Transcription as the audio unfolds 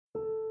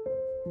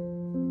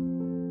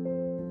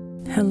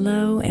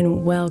Hello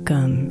and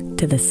welcome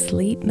to the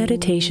Sleep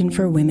Meditation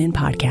for Women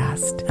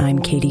podcast. I'm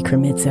Katie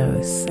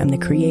Kremitzos. I'm the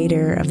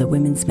creator of the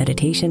Women's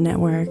Meditation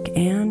Network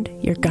and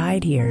your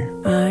guide here.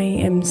 I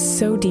am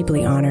so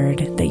deeply honored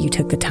that you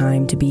took the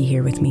time to be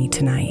here with me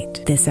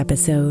tonight. This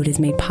episode is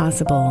made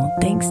possible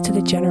thanks to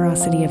the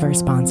generosity of our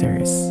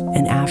sponsors.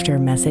 And after a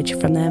message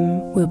from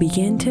them, we'll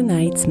begin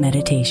tonight's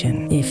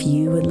meditation. If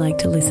you would like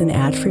to listen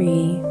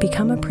ad-free,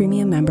 become a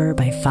premium member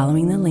by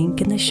following the link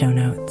in the show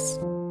notes.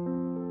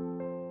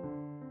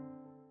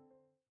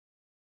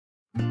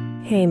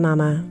 Hey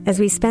Mama, as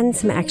we spend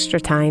some extra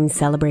time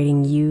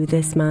celebrating you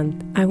this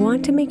month, I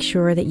want to make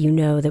sure that you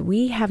know that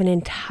we have an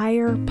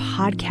entire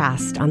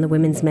podcast on the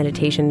Women's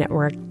Meditation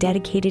Network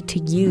dedicated to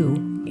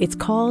you. It's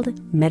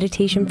called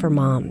Meditation for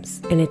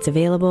Moms, and it's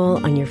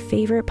available on your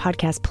favorite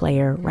podcast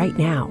player right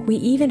now. We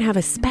even have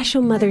a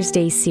special Mother's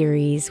Day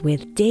series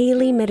with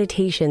daily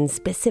meditations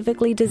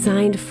specifically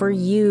designed for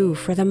you,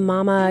 for the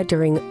mama,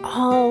 during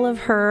all of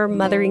her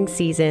mothering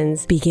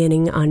seasons,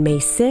 beginning on May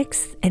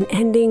 6th and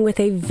ending with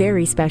a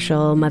very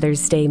special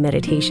Mother's Day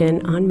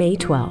meditation on May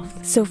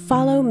 12th. So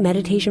follow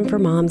Meditation for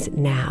Moms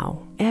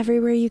now,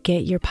 everywhere you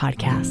get your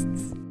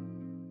podcasts.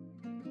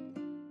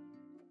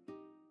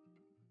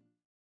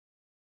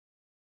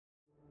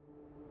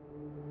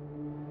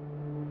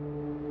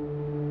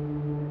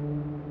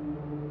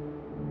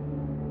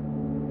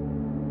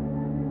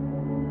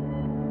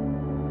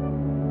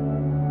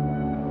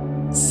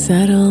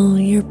 Settle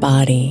your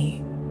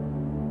body.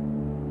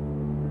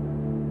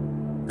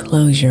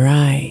 Close your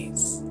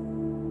eyes.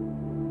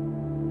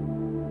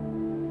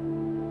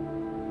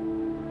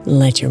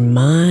 Let your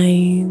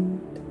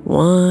mind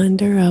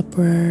wander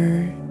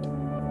upward.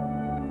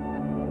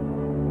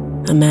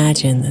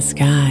 Imagine the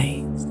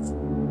skies.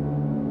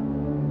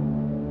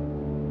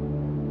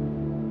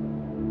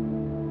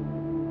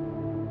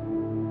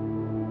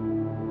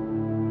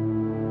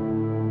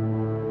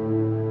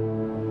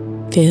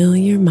 Fill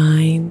your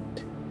mind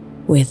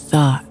with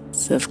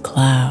thoughts of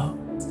clouds.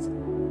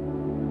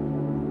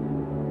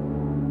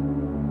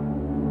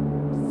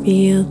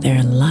 Feel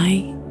their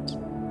light,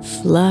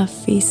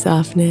 fluffy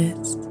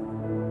softness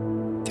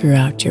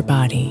throughout your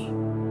body.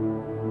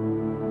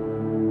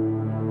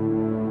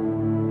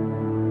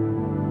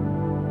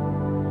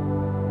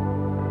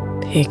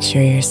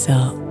 Picture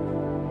yourself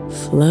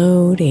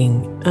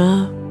floating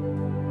up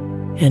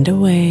and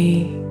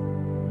away,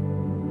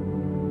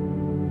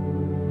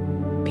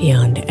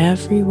 beyond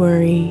every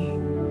worry,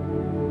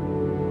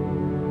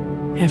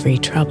 every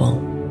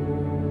trouble.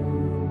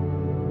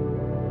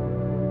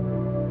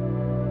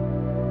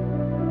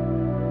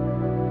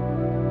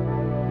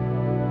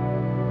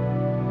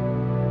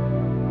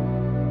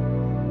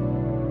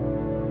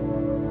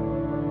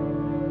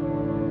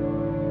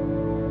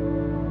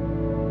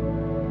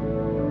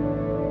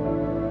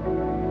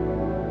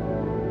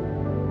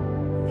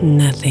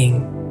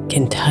 Nothing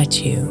can touch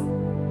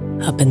you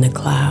up in the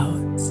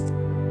clouds.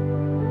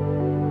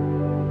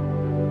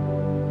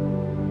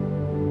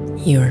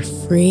 You are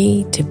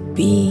free to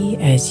be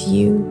as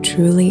you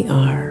truly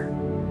are.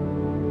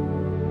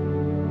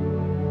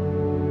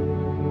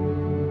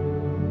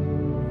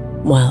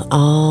 While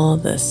all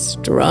the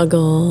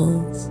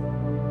struggles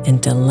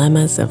and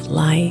dilemmas of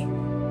life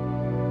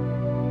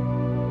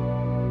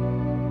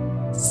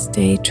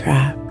stay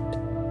trapped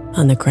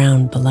on the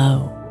ground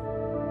below.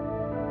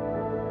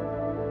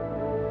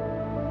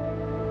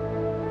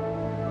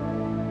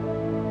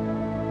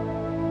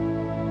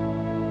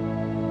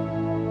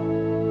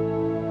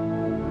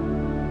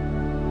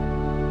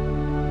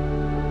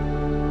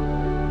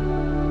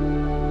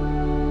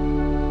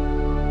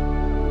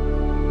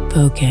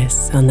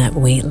 Focus on that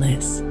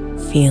weightless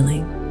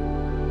feeling,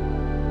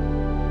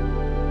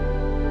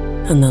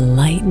 on the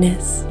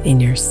lightness in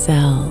your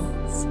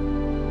cells.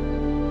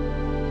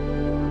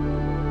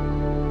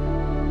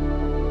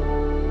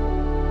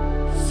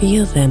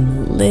 Feel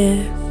them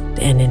lift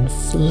and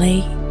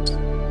inflate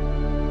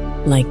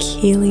like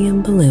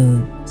helium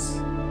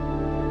balloons,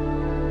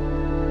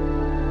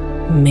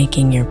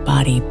 making your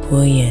body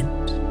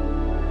buoyant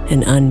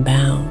and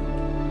unbound.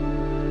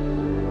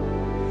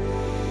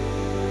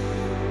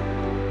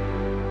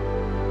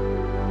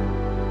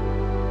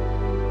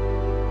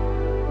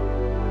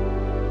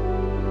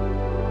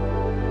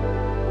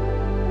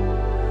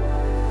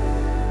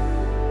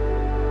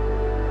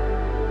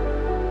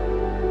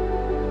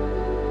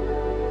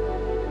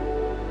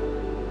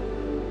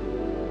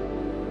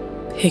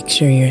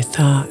 Picture your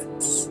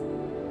thoughts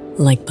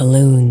like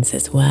balloons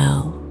as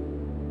well,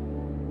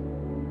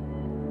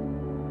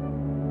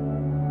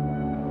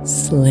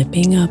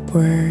 slipping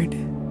upward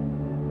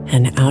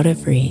and out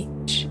of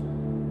reach.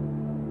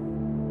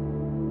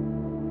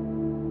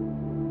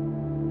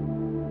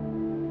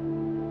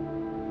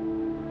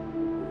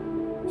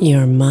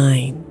 Your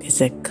mind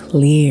is a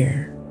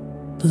clear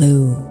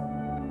blue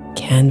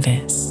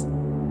canvas,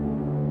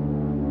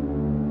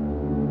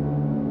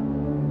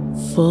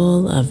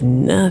 full of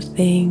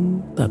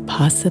nothing but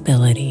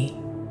possibility.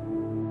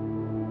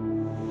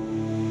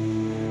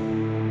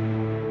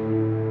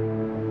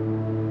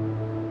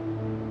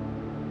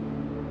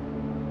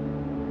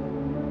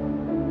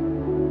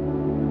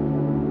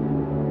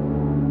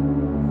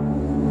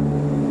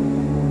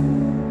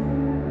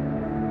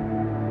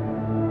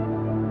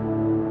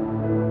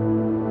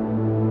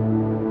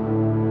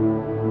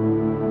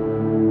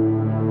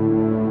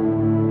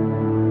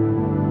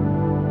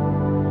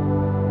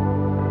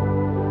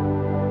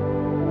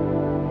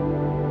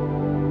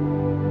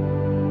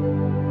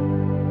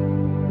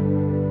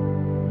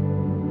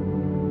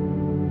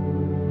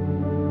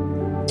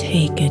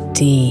 Take a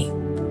deep,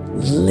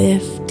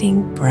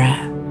 lifting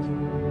breath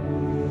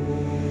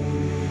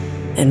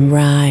and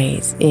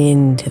rise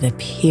into the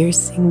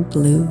piercing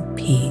blue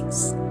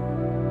peace.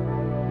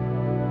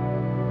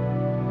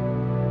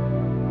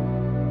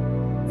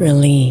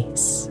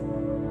 Release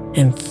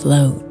and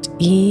float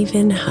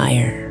even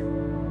higher,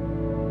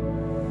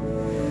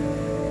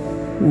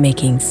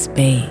 making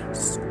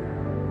space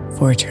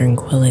for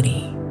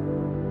tranquility.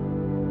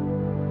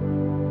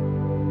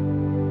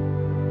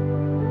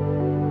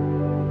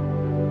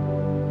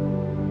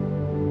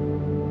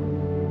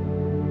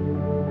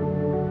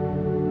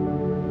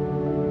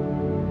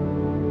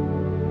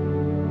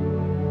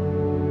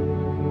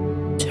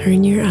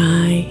 Turn your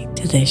eye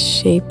to the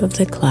shape of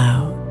the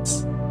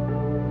clouds.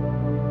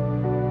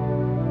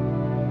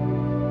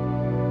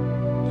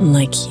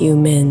 Like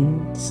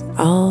humans,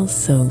 all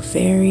so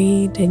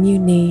varied and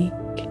unique.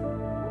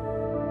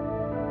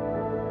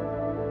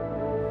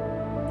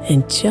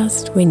 And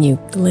just when you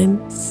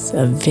glimpse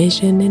a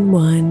vision in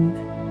one,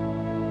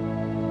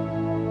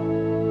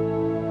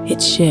 it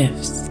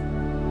shifts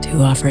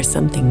to offer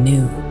something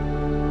new.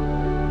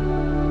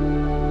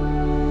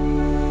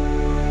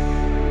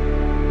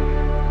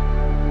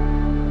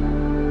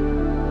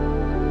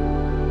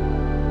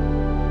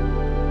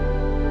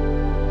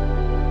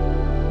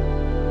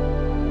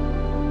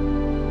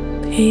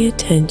 Pay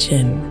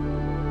attention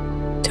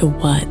to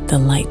what the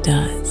light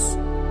does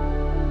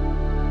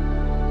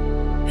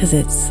as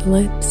it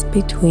slips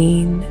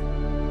between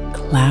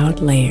cloud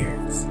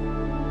layers.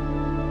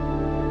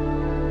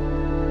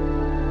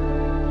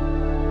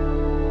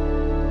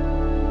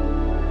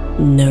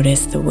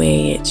 Notice the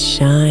way it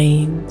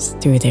shines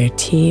through their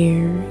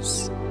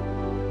tears,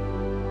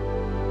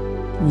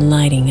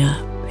 lighting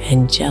up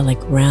angelic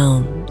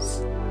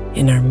realms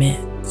in our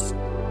midst.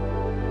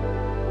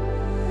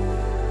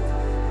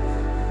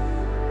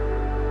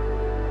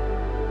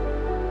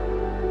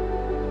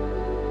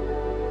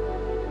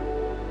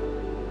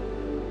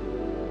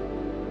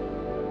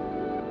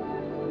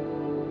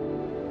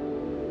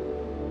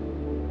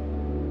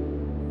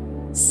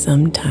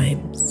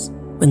 Sometimes,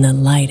 when the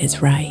light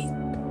is right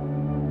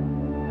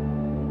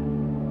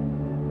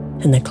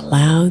and the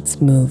clouds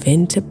move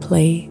into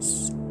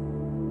place,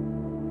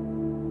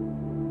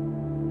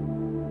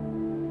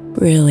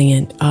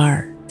 brilliant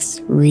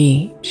arcs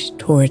reach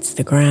towards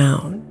the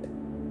ground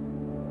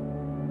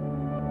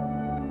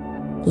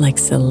like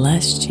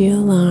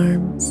celestial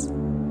arms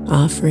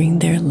offering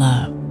their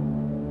love.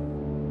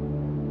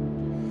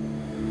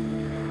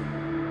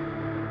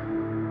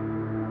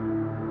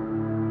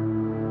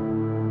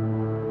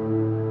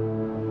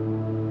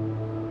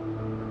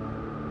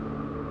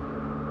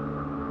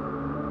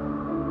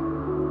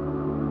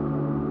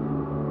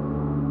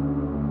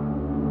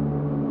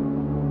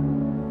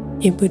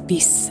 It would be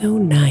so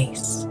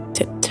nice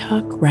to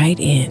tuck right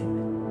in,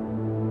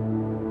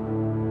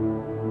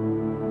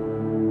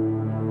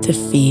 to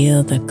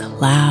feel the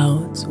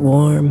clouds'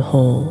 warm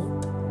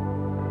hold,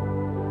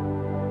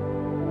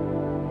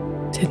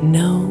 to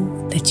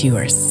know that you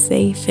are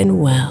safe and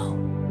well,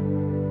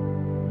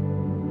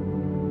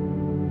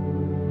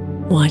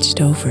 watched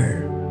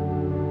over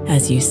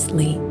as you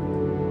sleep.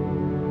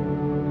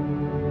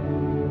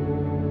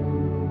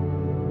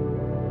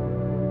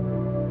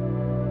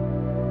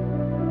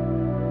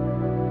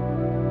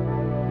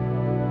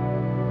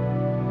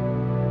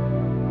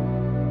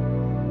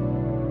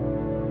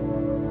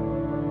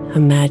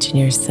 Imagine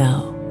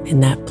yourself in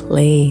that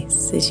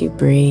place as you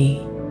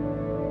breathe,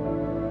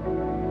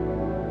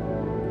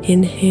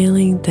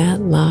 inhaling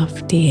that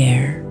lofty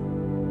air,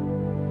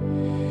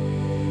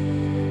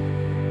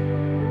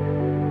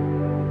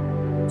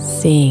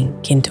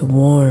 sink into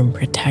warm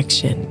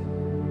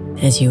protection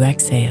as you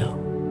exhale,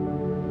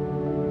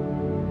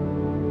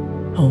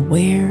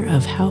 aware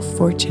of how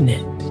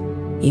fortunate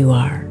you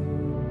are.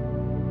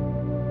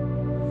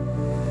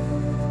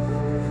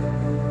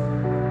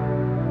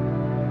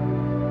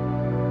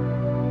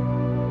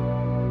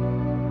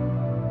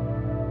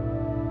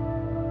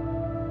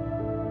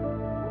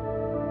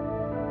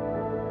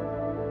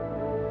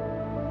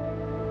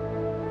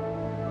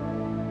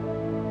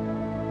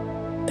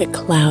 The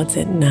clouds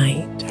at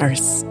night are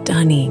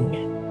stunning,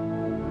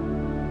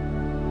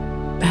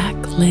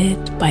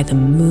 backlit by the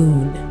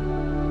moon.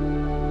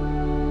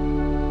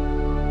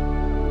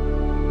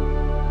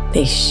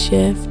 They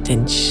shift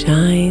and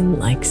shine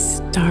like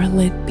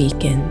starlit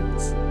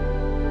beacons,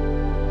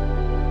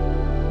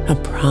 a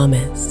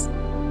promise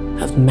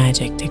of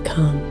magic to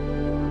come.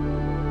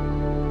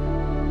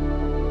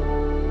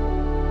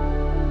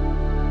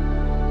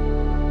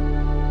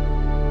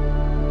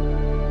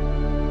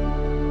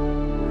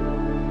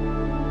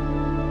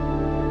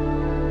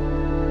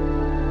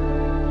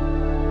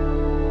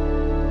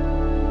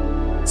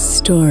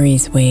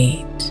 Stories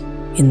wait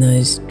in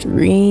those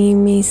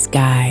dreamy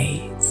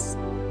skies.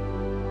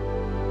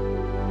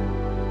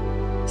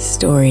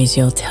 Stories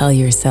you'll tell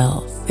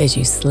yourself as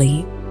you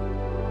sleep.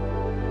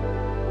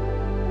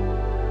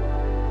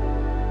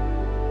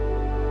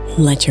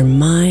 Let your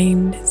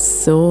mind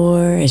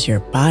soar as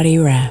your body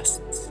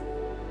rests.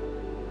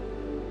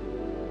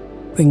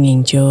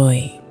 bringing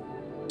joy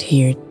to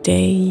your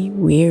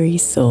day-weary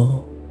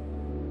soul.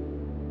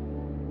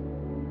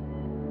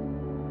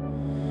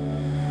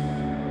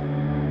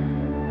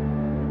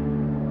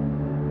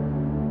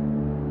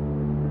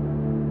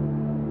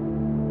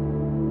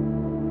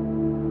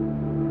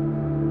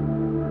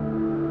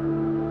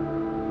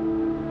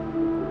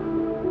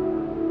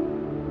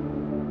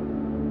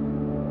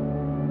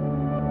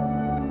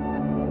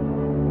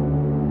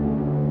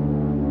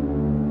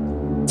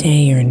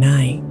 Day or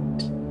night,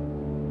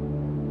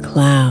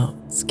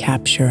 clouds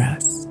capture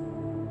us,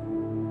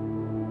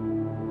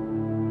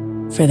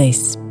 for they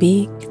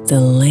speak the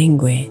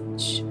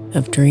language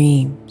of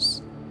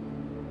dreams,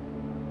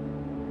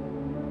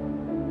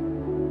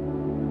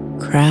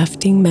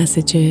 crafting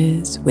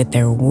messages with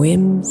their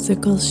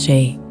whimsical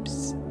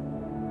shapes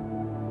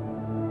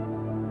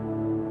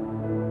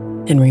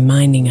and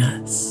reminding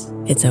us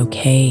it's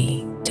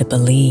okay to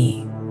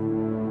believe.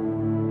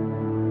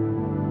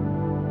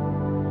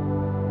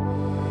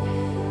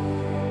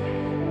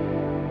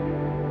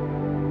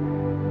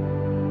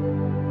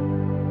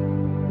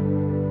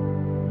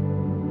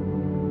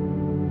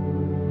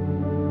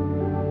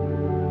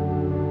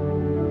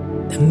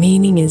 The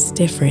meaning is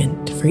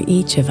different for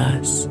each of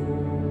us,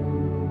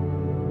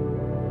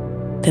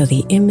 though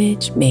the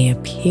image may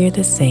appear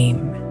the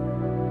same.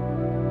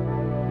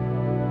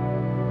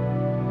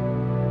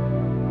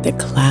 The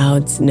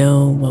clouds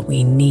know what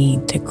we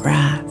need to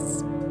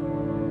grasp,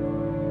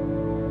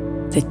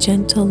 the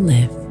gentle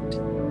lift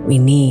we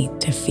need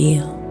to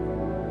feel.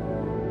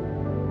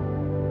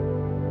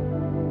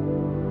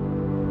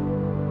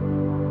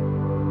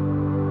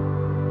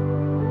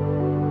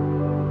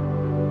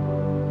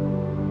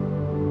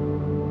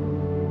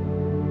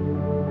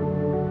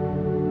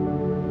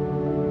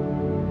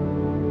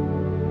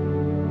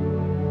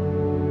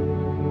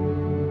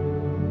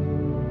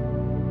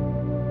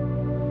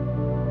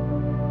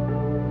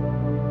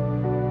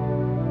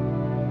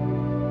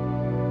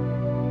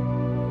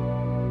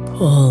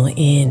 Pull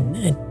in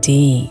a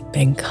deep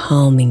and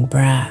calming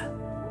breath.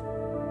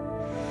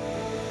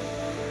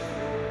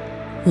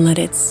 Let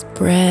it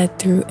spread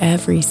through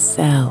every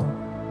cell.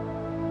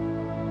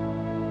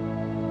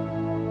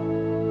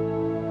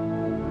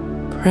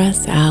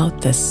 Press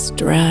out the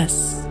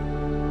stress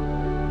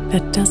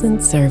that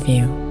doesn't serve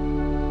you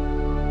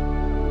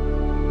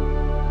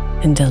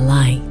and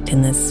delight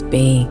in the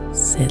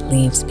space it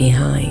leaves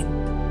behind.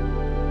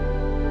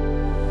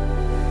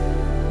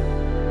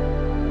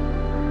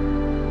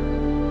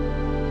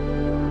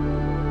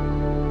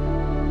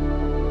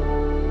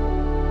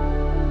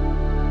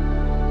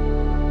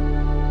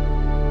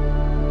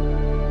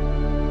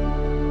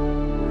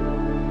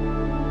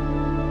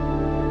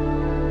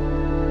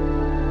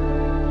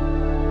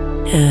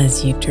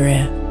 As you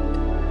drift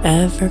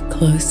ever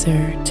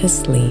closer to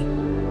sleep,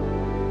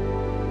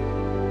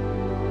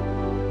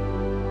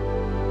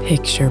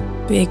 picture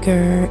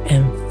bigger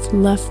and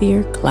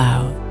fluffier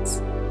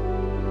clouds.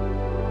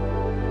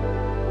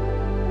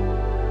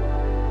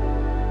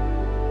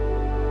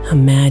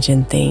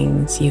 Imagine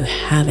things you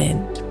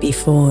haven't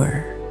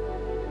before.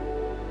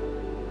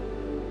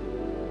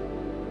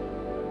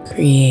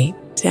 Create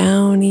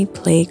downy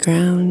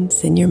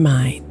playgrounds in your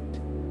mind.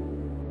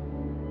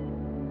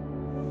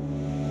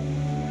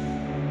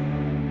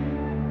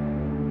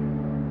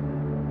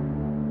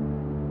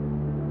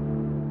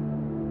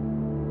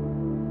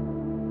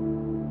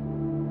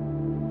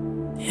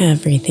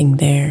 Everything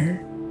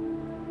there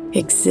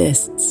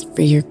exists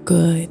for your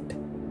good.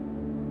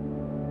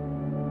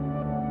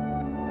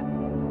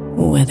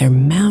 Whether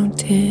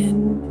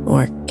mountain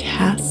or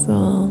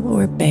castle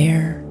or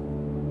bear,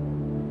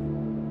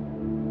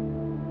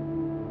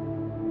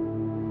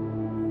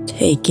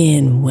 take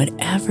in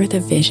whatever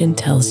the vision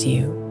tells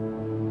you.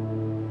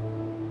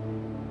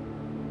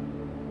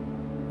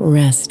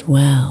 Rest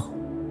well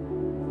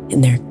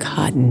in their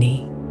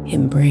cottony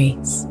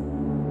embrace.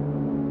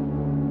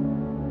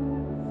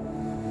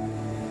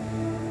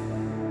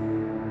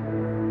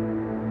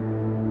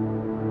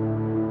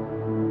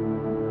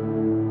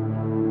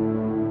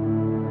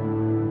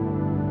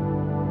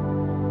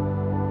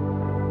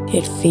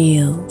 It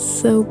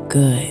feels so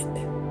good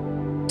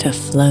to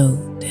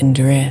float and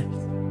drift.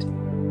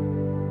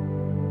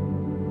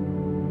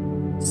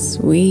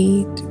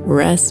 Sweet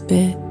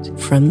respite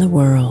from the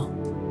world.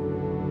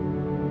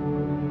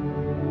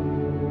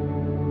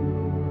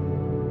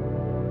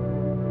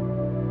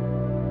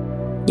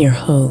 Your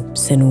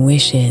hopes and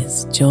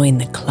wishes join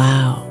the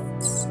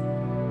clouds,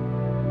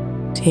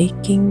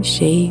 taking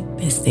shape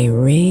as they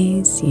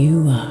raise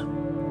you up.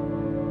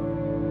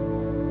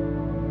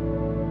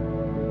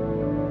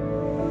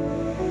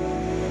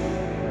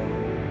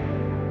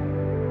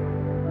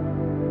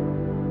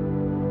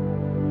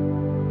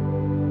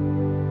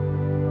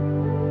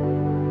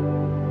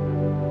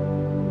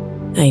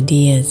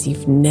 Ideas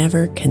you've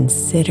never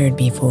considered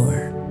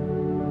before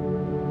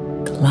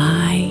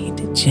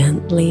glide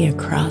gently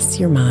across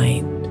your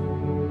mind.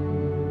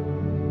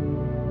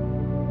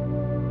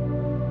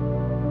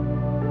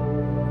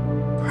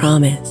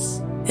 Promise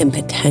and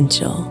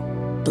potential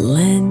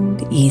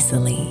blend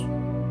easily.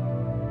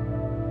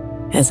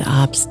 as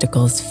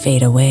obstacles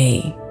fade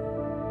away.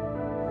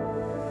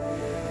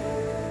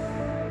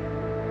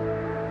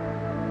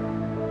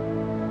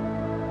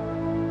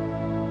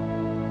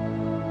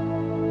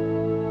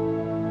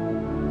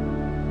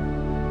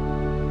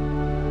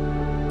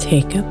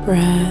 Take a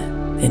breath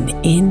and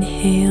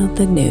inhale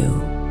the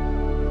new.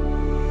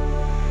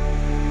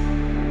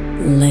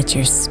 Let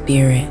your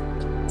spirit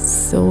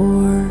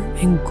soar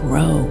and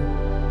grow.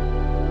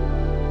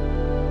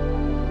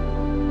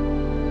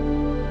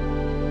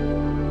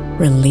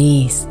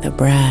 Release the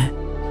breath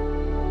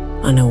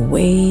on a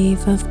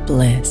wave of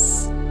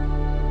bliss,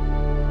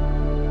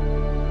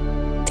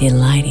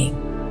 delighting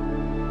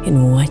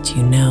in what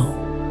you know.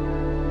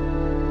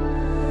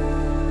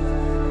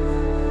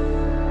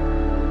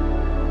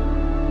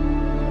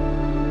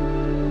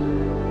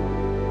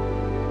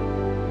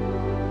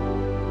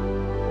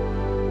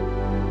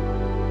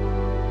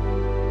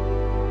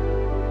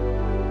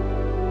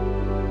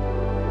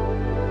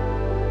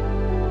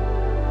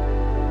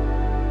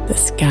 The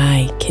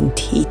sky can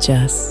teach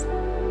us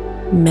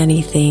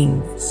many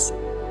things.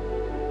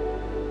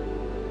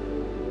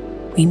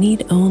 We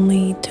need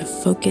only to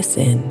focus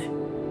in,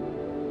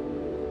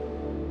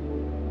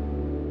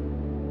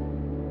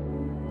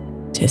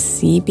 to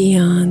see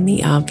beyond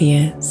the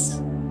obvious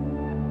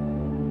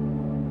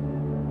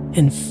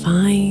and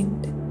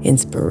find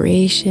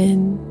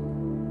inspiration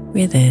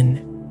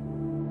within.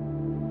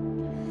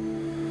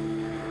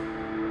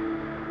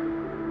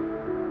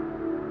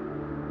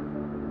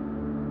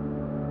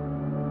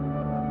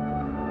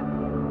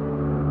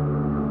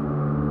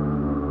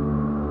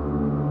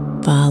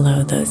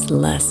 Follow those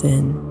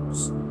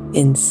lessons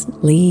in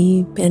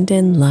sleep and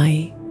in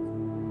life.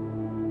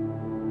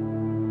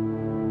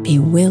 Be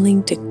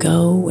willing to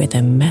go where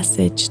the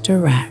message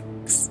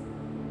directs.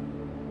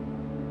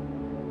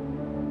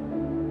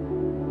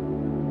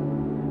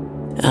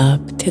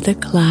 Up to the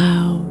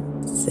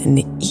clouds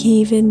and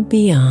even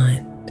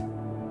beyond,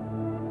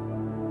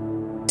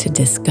 to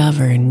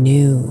discover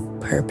new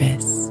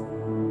purpose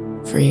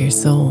for your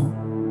soul.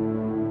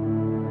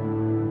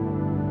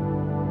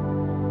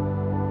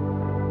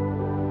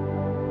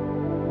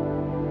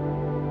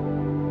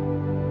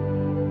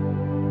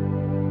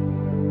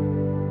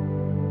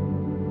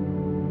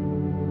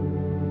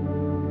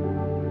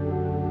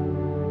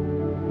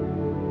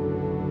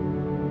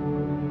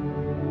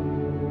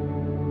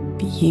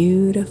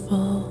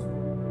 Beautiful,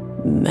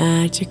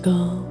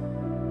 magical,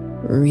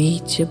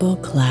 reachable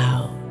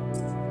clouds.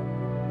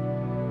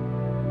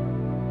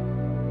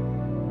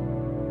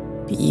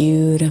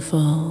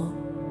 Beautiful,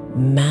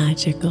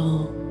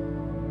 magical,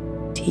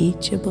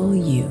 teachable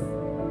you.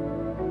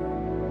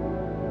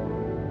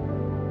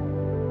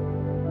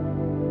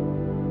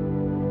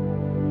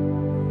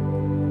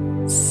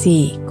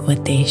 Seek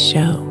what they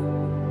show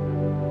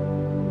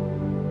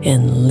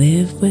and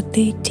live what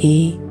they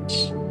teach.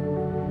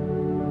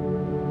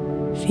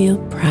 Feel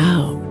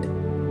proud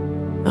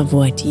of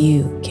what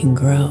you can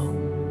grow.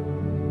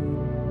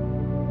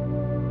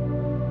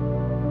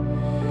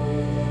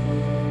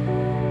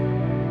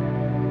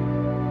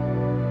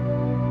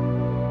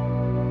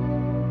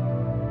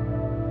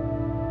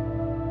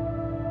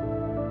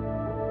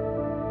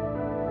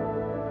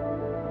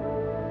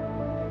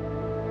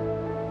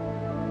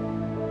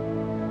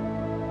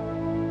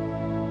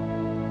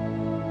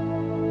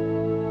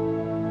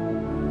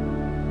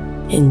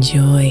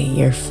 Enjoy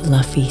your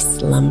fluffy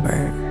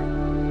slumber.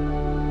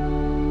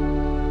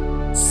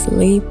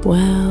 Sleep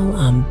well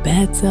on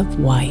beds of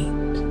white.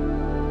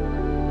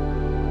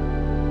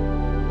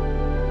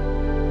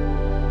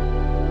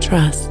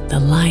 Trust the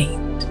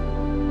light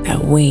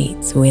that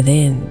waits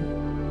within,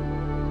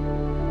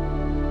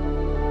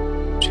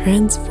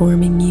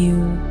 transforming you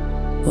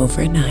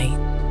overnight.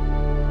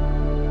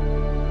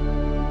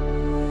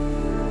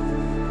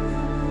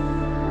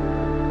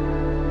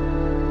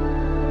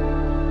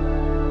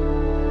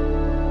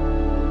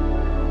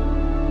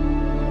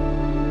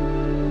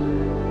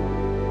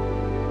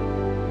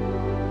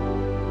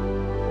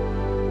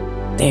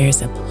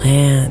 There's a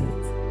plan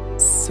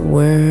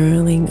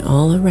swirling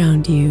all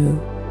around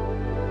you,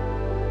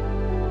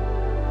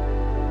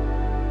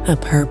 a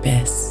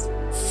purpose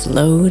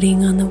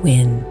floating on the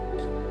wind.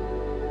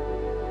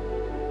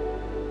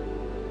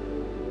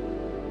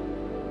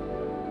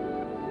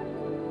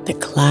 The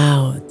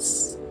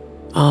clouds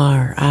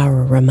are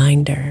our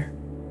reminder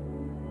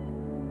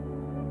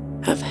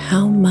of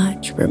how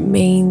much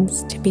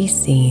remains to be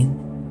seen.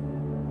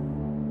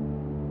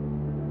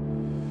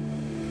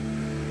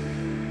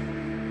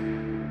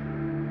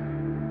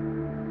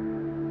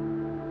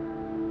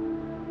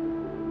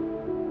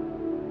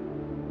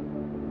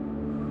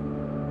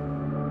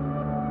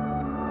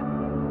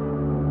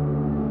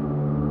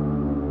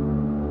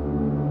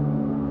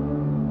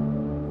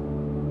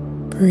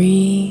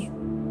 Breathe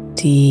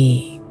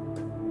deep,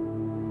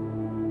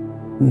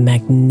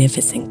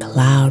 magnificent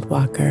cloud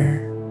walker,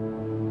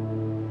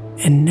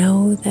 and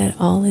know that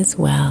all is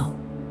well.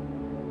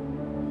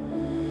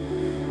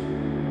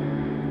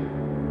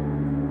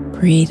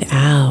 Breathe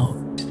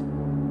out,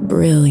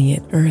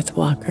 brilliant earth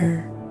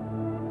walker,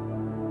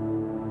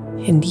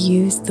 and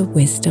use the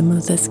wisdom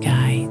of the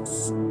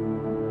skies.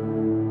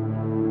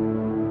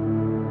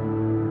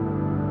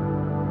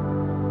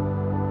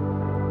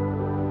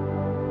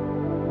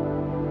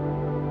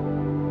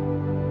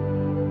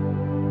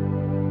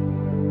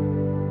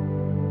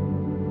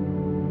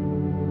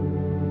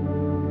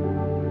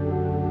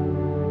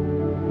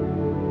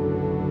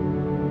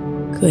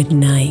 Good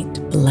night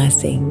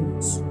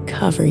blessings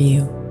cover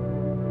you.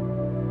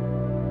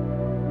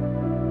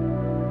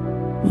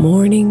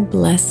 Morning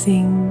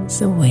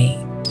blessings await.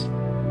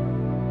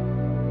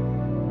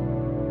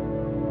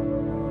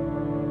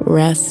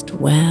 Rest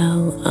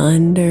well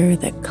under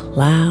the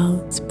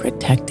clouds'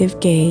 protective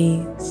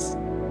gaze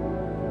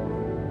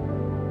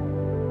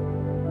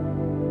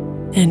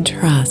and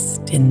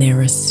trust in their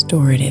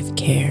restorative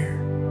care.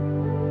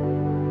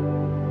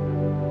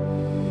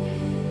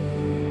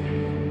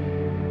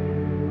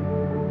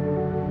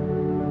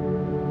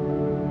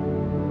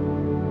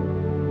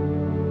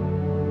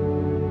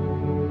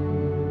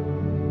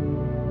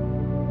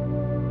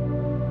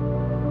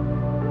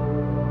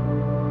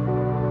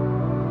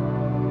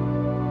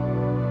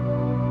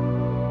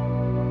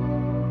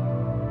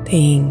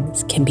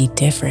 Things can be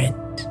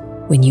different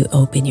when you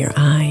open your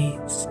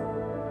eyes.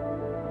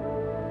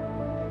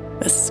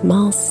 A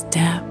small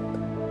step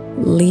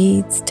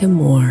leads to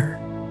more.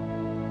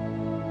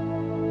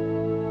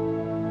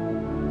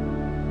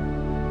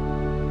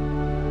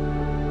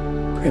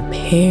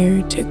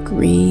 Prepare to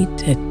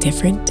greet a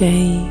different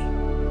day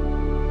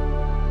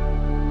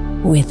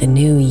with a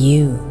new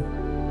you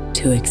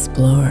to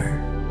explore.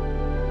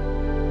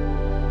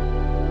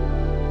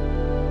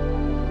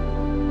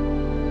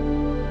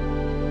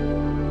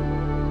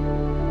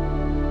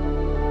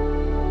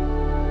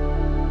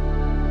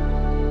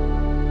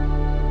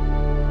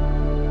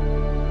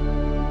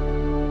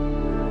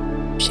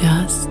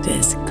 Just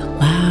as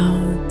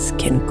clouds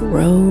can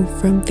grow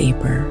from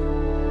vapor,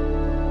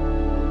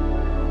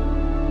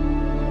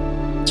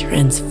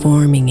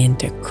 transforming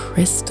into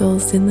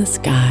crystals in the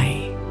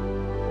sky,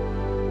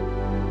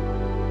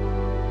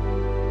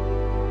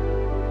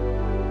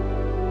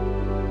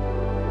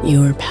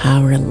 your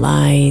power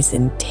lies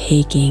in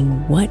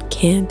taking what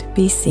can't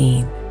be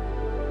seen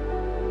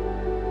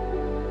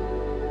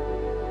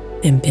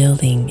and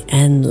building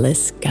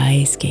endless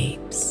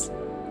skyscapes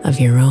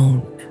of your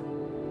own.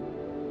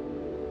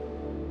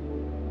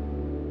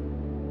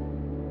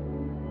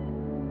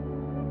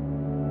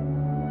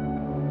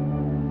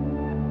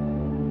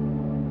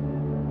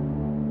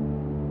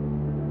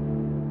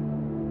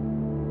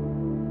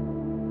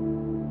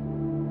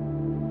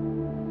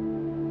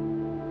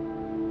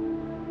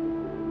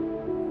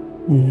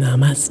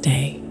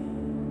 Namaste,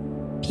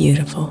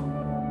 beautiful.